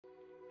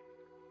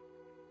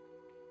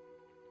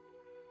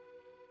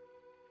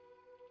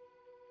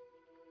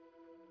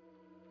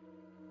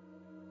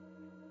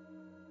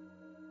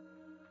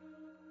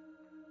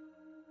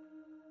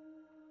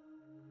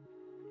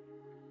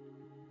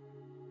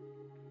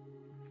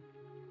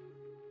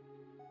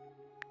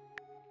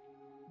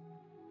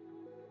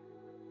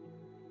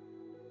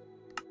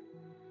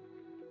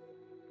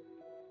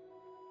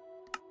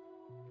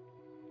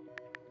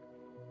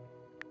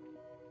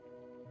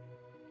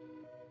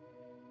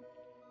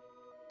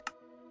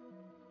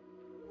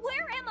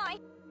am I?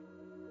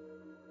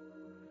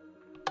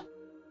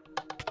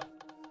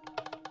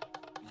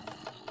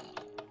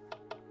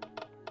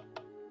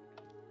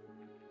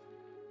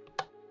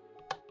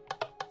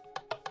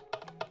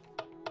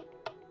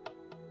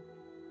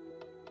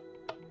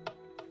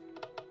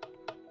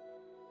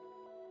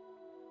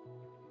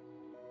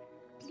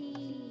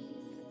 Please.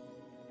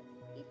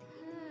 It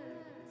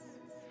hurts.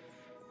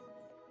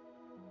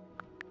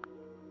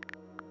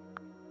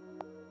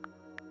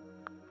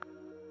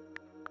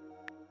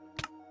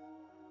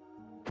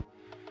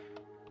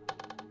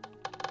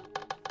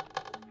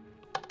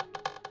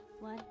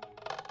 What?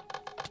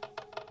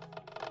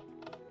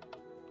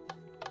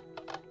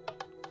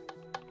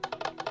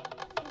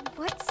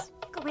 What's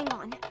going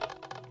on?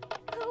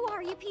 Who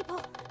are you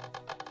people?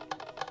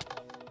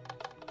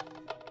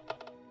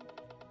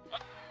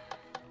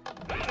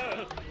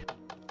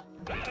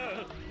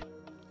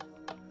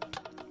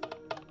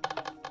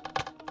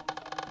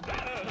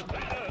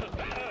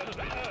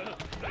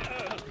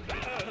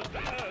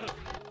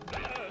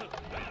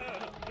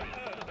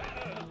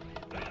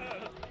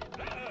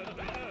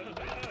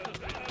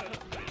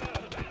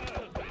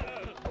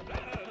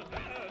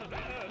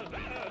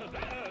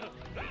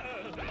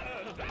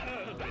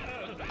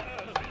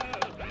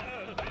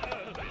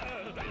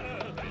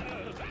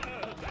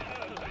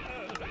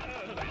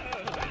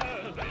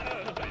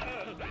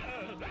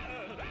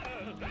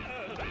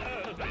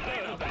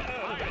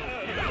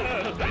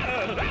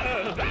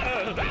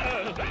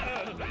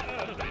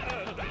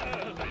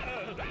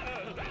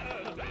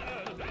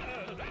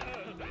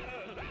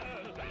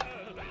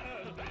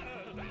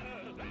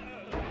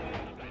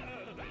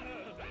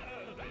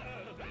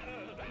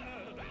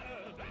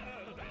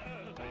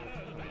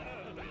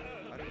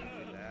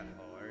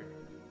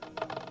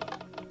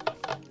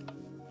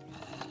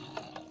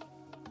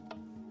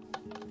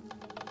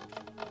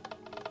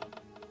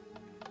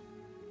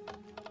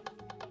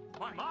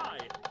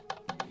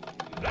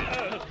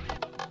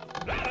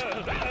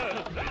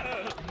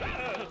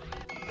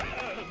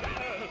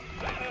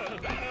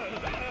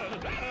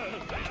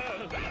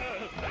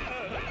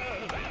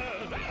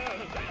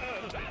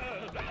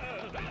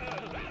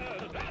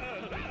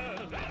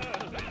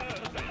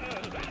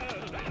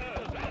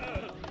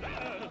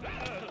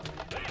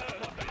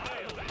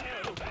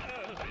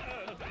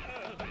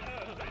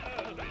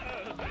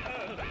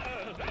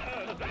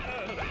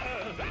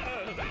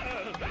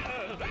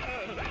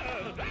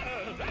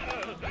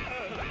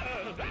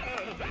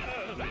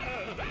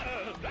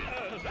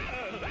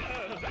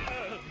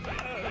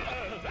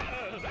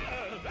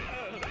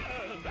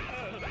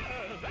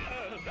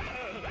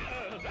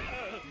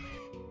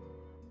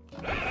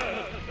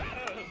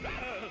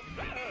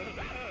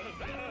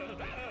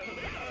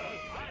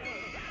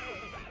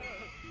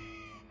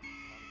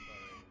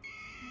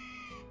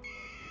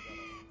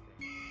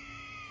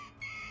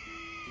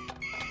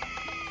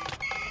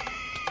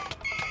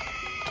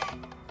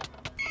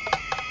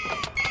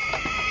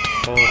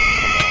 Oh, come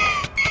on.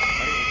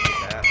 I didn't get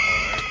that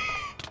hard.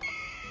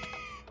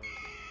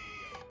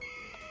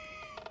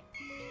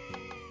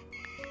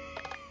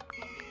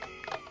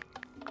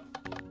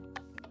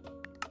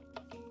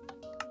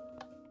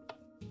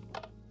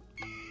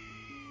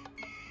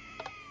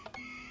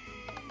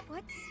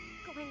 What's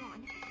going on?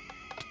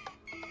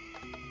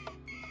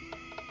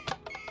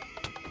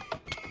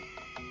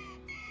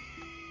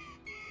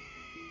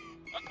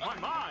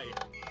 My!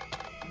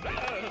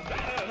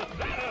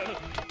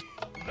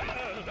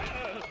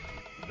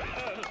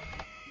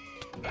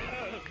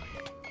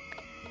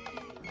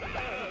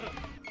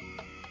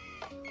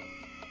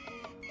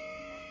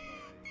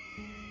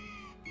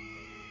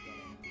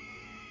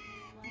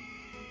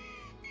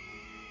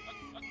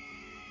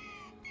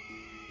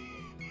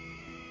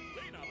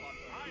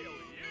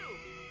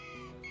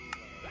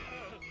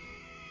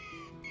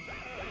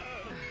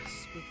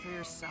 Speak for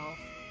yourself.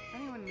 If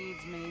anyone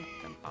needs me,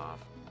 then off.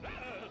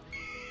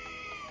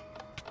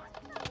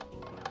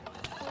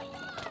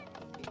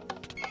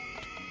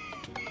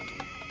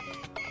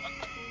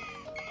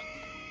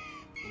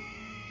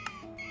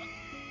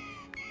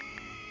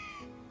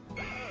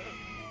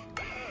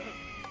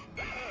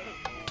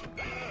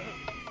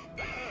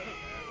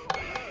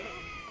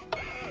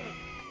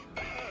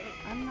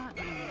 I'm not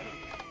doing that.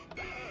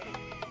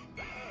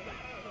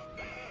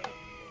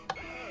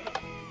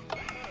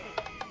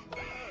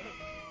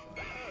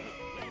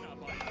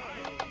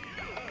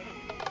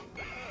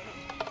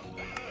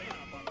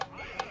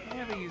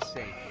 Whatever you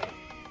say, kid.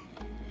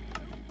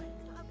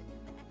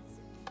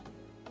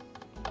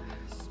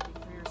 Speak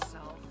for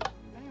yourself.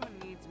 If anyone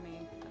needs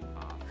me, then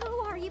off. Who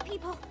are you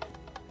people?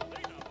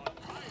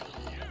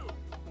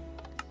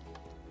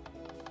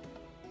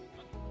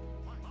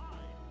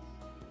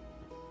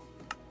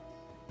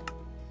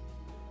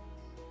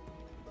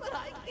 But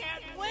I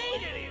can't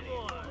wait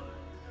anymore!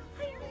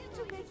 I need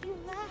to make you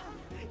laugh,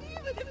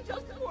 even if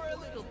just for a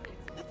little bit.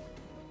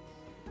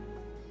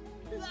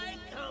 Like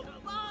a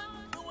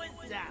bomb to a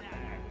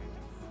zapper.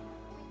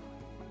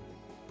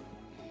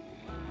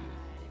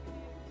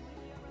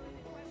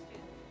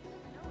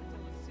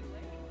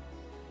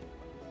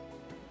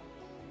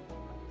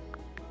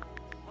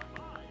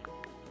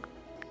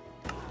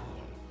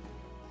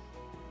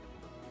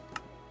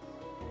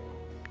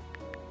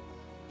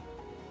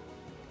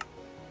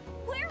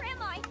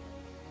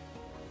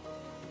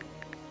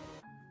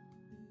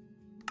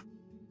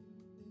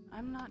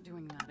 I'm not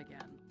doing that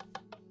again.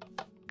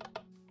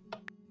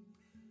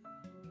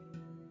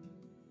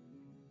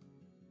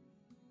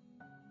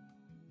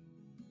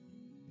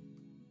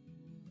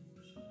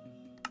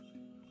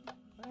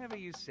 Whatever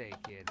you say,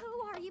 kid.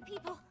 Who are you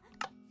people?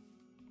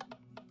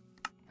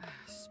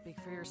 Speak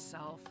for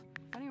yourself.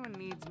 If anyone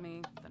needs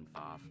me, then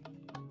off.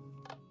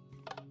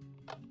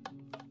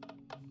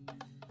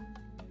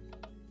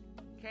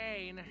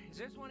 Caine, is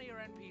this one of your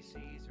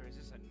NPCs, or is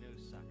this a new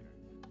sucker?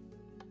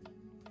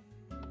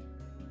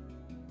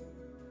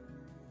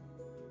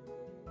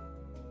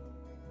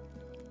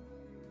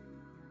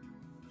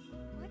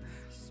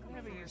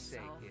 Whatever you say,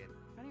 kid.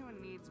 If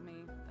anyone needs me,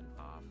 then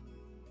off.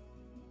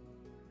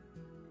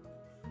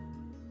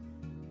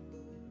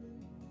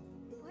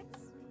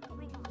 What's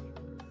going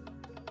on?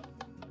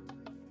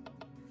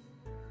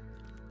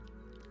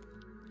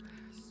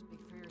 Speak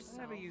for yourself.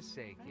 Whatever you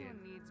say, If kid.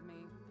 anyone needs me,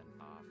 then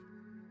off.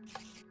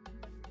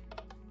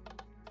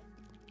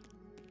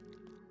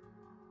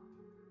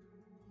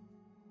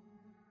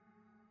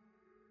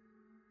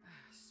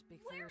 Speak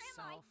for Where am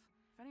I? yourself.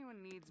 If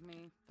anyone needs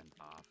me, then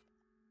off.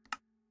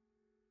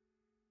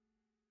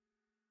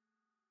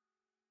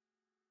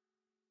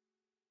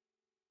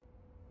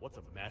 What's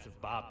a massive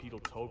bipedal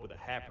toad with a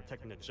hat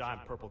protecting a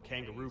giant purple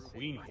kangaroo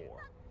queen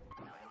for?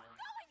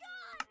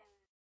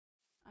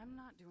 I'm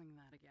not doing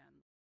that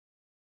again.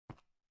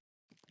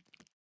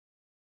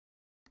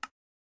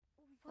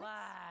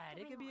 What?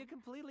 It could be a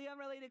completely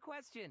unrelated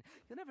question.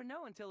 You'll never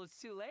know until it's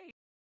too late.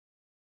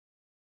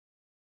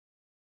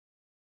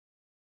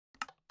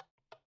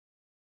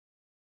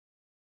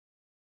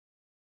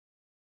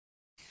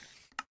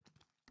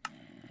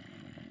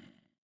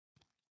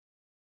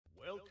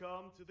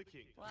 Welcome to the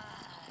kingdom. What?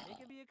 It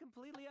could be a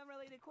completely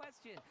unrelated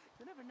question.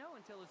 You'll never know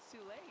until it's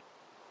too late.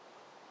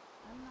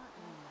 I'm not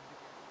doing that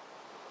again.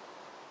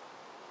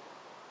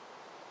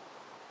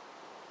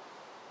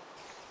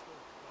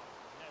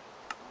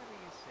 Whatever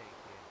you say,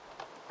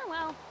 kid. Oh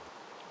well.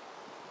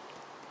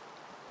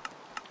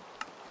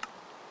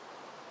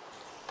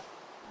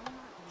 I'm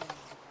not doing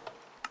that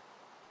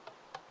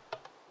again.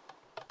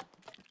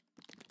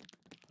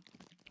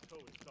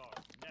 Toad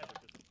stars never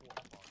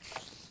disappoint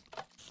partners.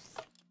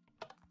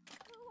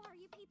 Who are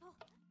you people?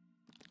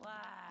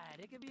 What?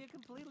 It could be a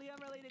completely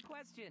unrelated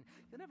question.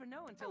 You'll never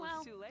know until Oh,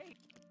 well. it's too late.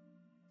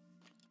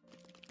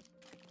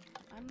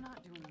 I'm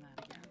not doing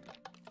that again.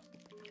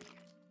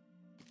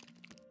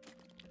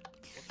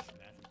 What's a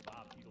massive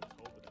bipedal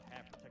toad with a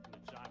hat protecting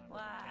a giant purple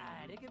What?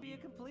 kangaroo It could be a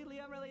queen for? completely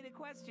unrelated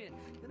question.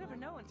 You'll never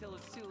know until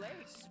it's too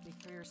late. Speak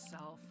for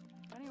yourself.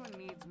 If anyone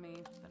needs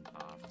me, then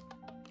off.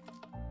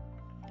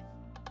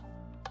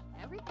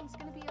 Everything's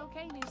gonna be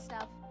okay, new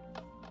stuff.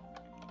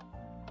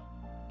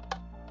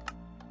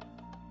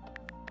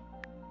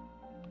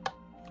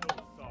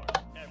 Toad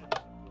stars never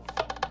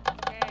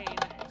disappoint. Caine,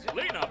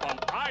 Clean up on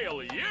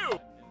aisle you!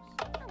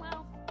 Oh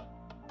well.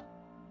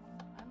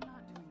 I'm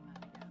not doing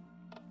that again.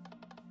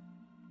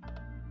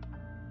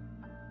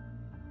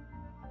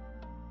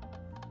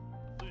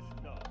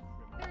 Listen up,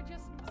 criminal. They're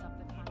just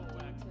something fun to do Go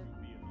to, after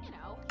you, you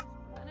know,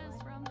 run us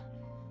from.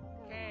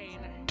 Caine,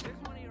 is this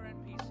one of your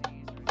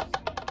NPCs, or is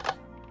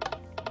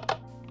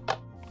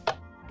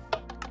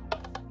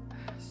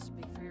this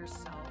Speak for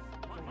yourself.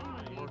 If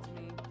anyone needs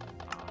me, then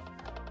off.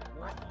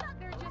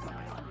 They're just,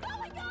 Oh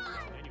my god!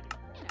 Anyway,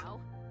 you know,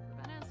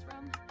 run us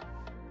from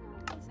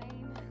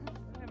insane.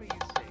 whatever you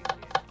say,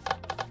 kid.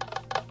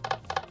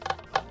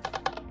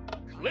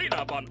 clean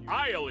up on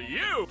aisle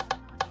you!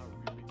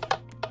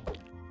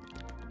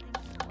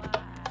 What?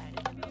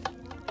 It could be a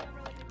completely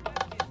unrelated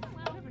question.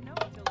 You'll never know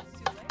until it's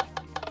too late.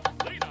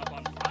 Clean up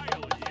on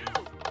aisle you!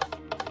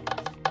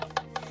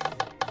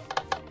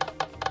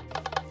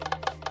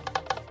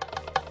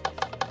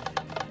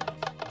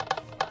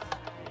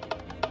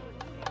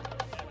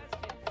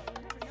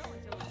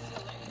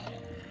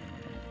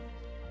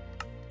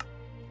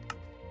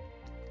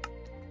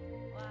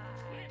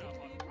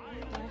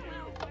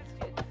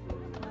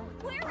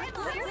 Where am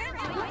I?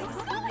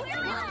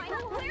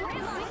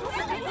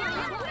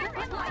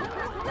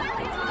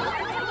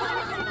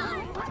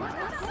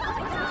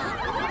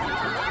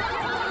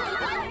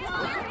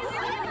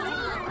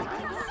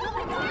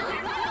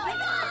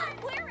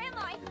 Where am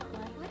I?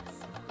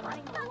 Where am I? Where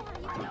am I? Where am I? What's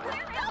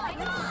going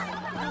on?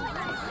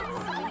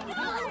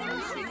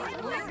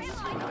 Where am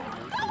I?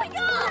 Oh my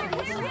god!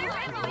 Where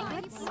am I?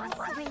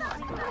 What's going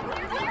on?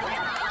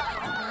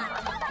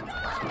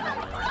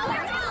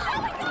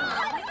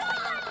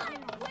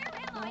 Where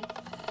am I?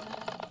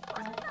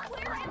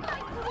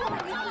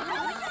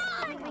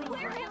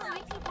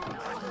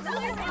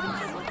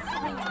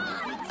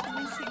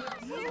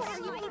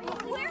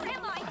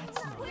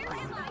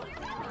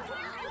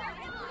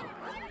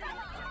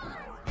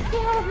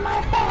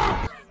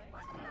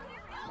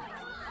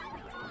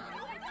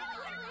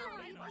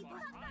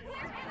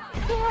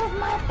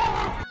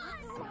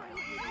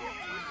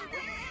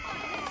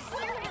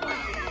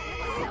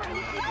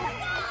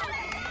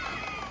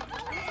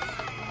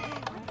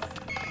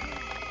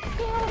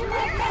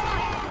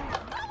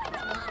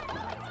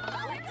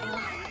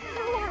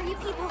 Who are you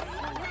people?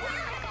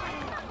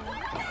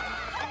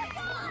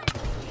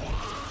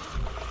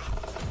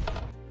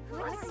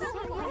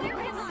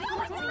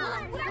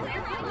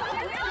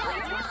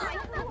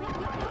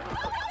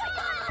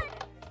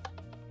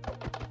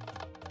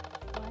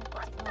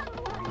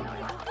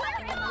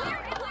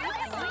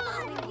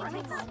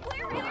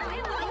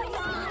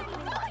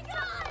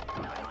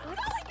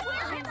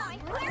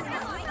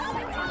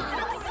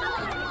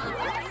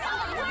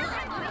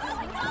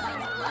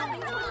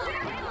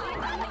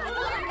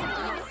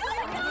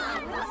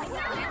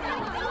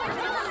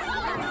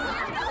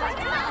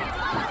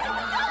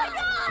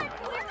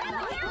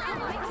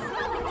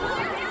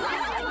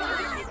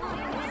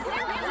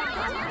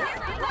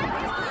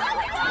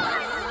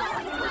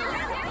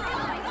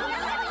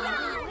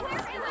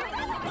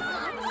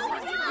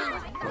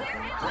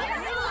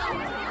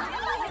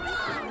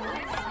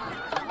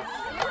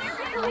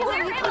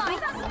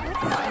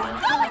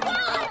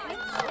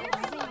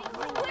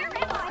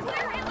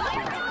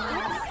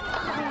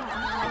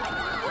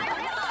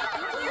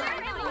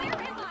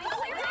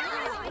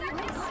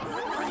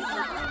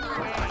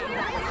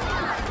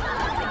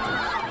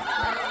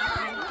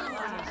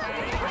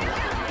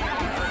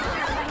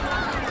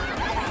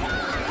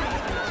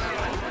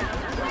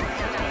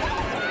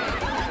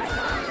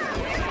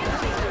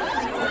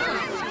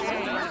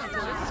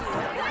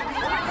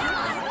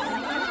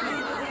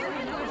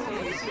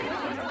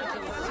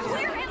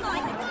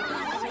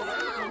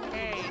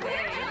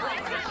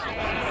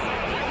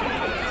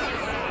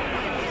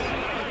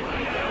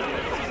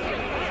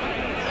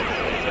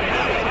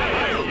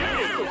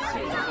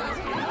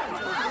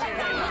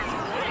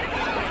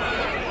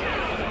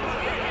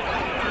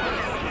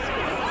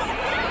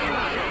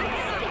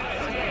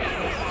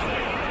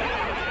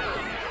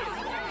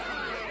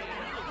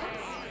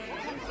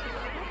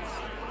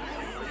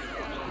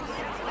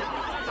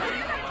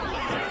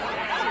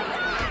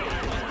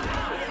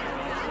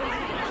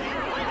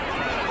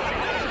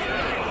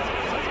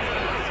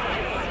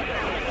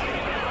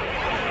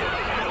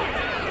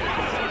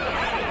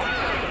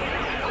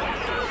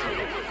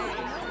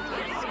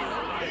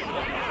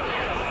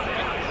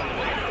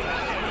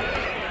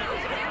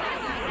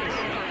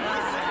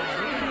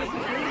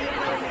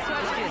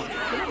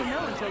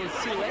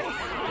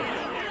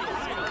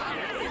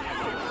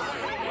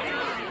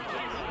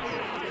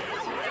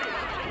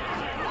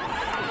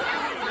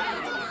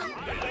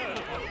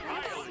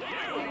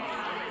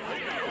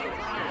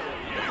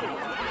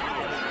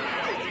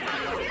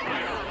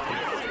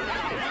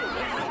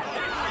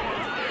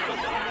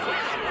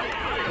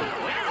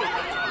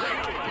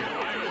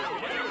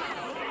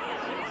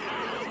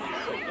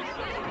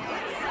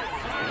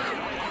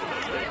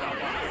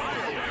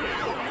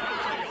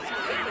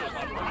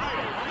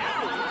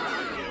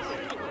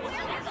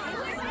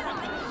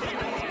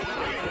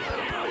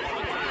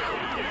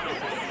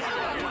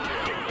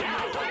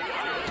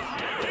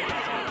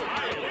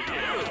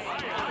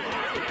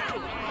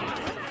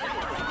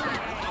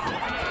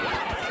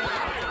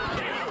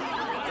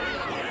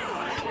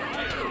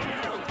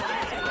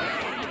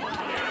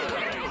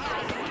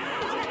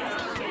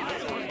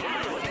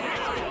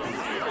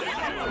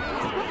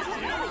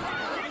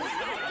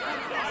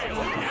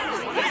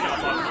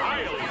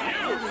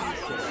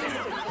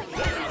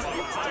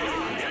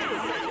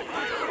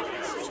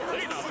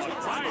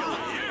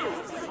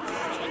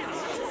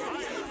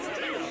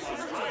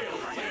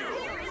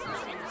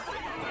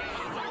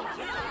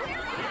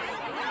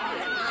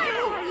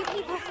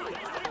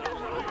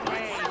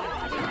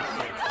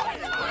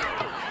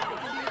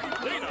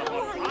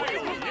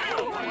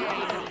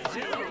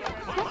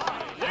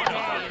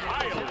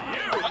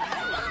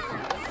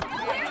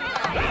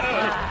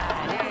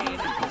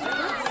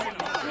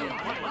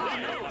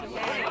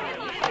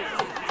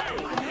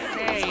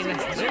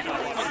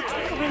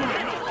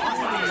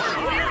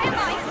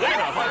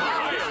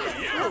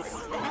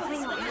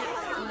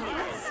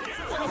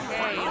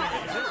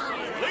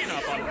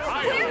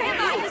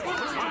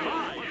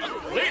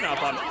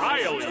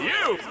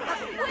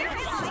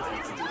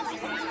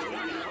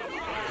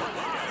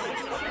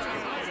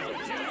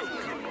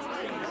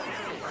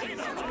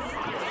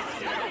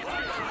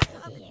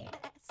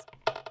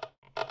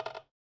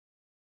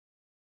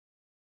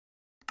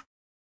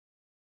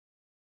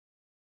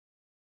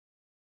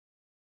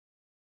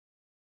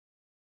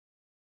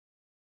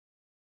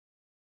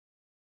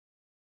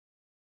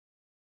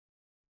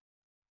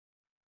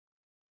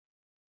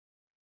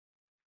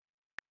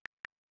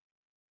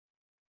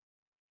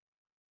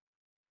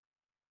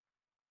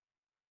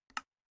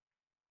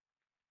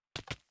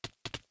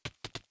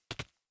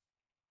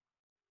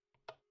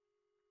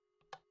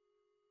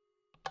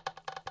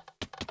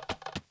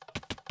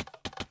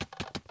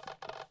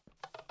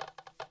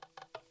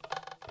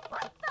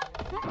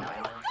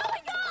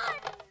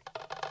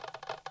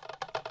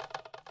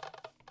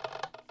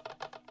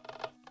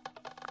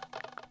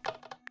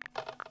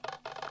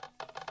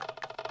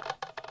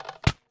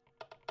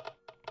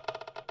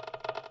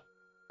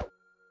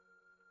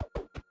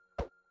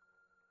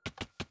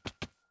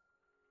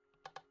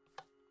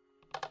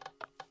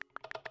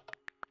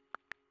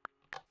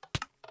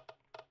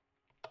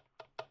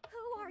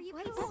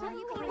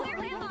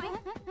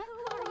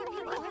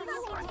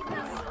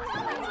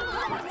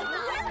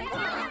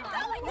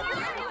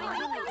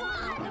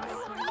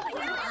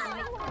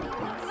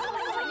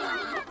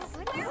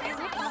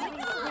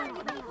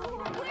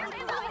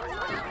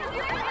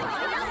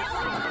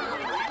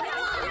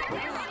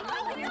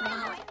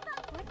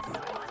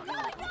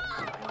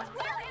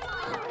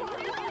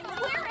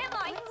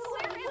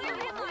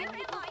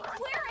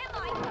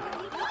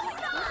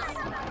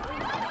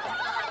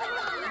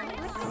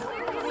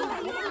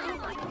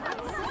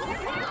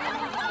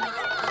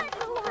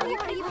 Where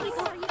are you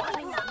people?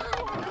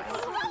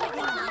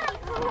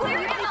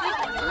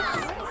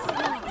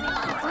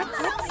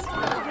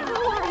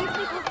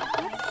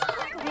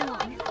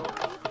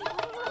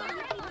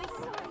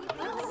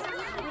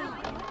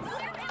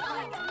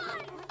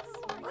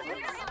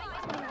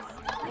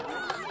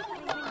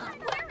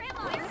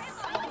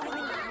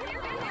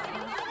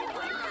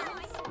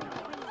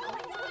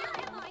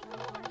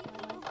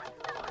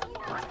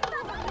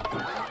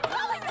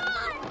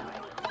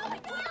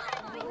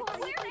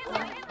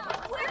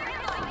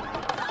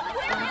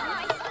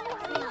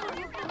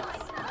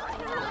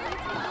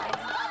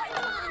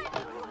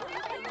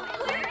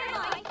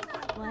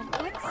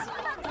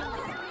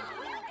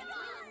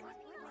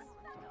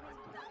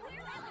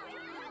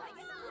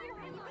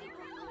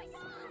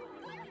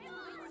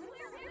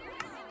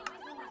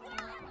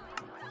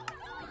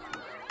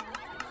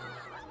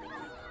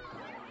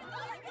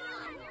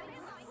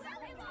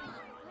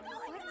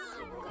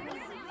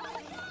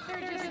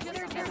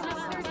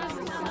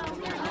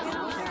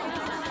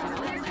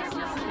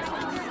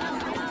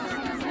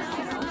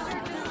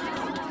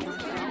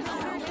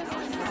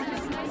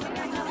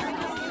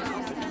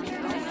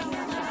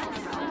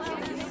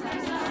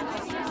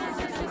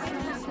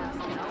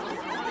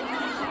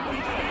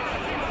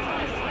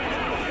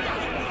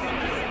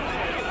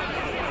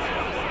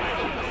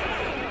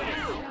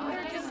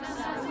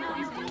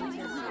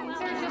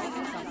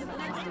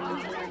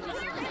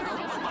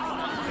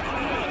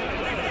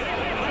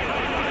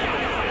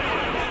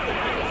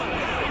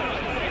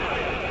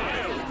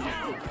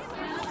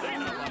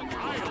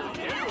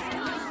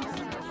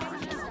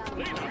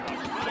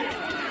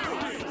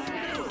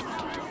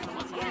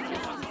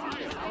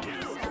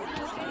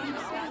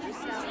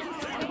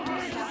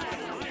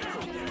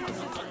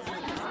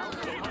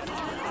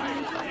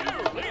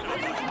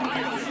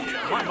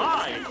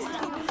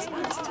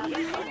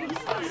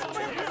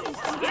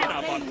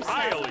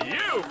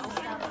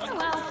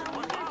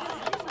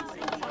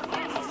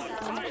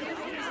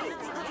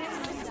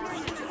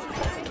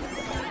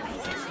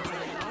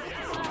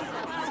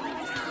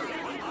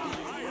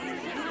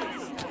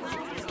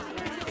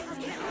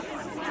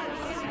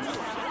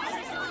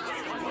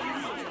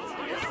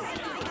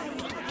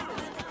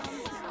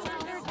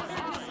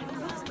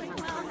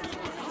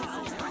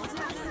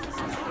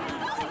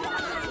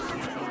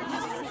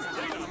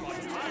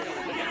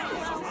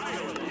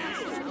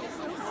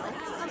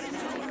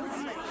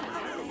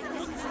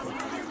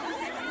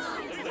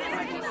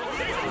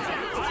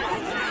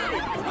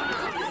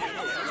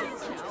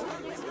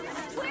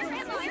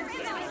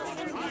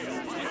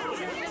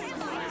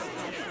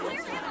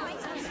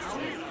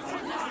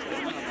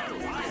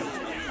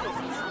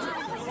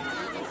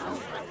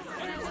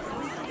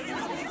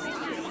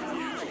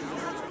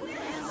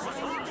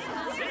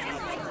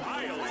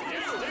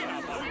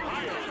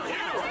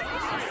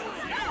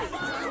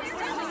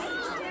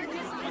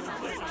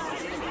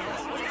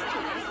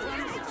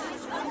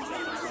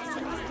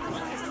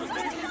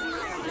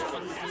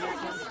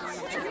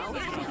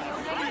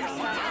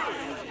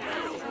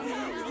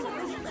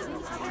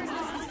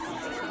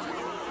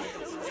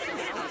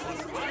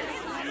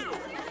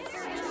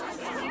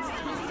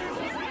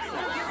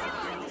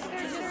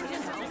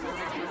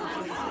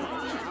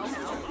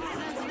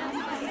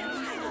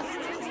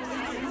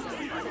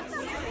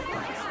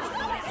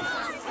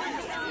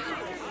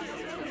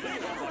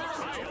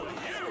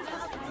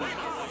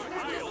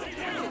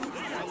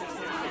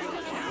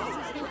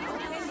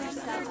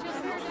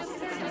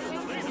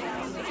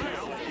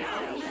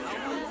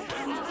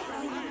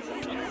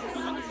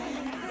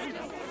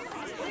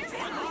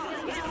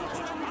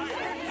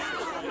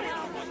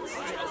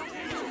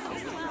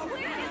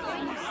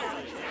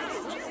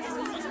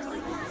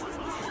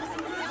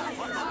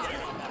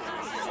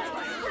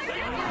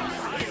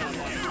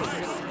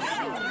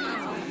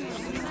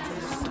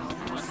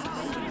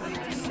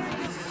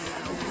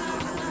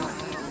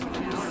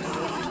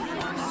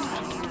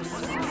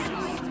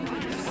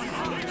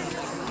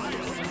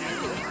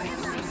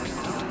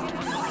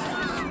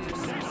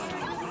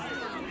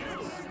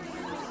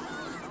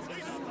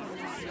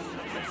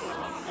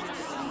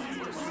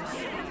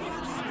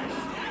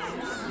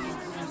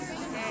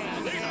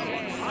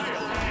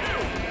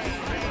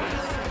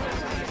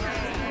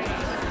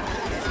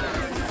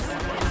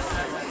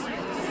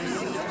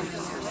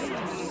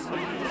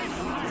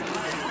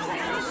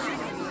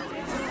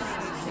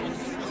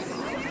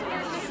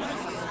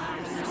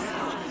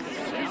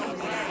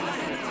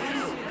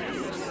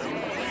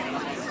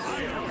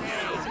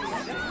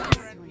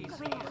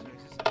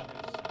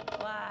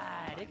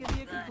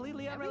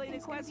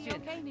 Everything's unrelated gonna be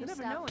question. okay, new You'll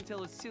never stuff. know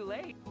until it's too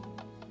late.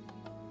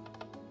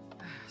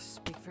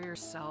 Speak for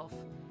yourself.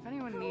 If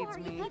anyone Who needs are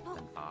you me, people?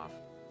 then off.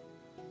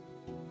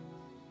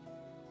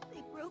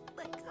 They broke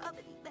my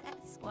comedy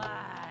mask.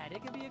 What?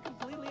 It could be a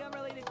completely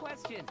unrelated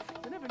question.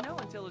 You'll never know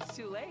until it's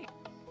too late.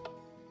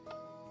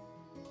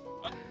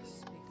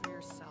 Speak for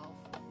yourself.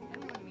 If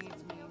anyone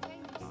needs me, Okay,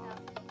 new then off.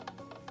 stuff.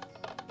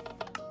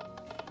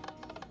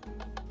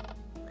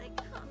 My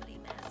comedy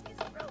mask is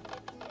broken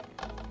again.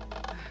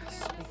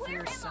 Speak for Where am I?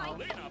 yourself.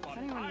 Clean up If on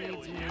anyone aisle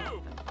needs me, you. then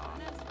off.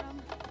 Venice from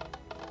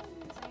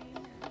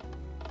Caine.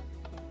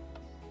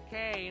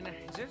 Caine,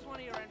 is this one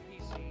of your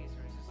NPCs,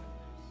 or is this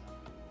something else?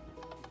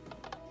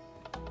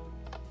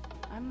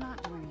 I'm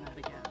not doing that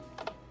again.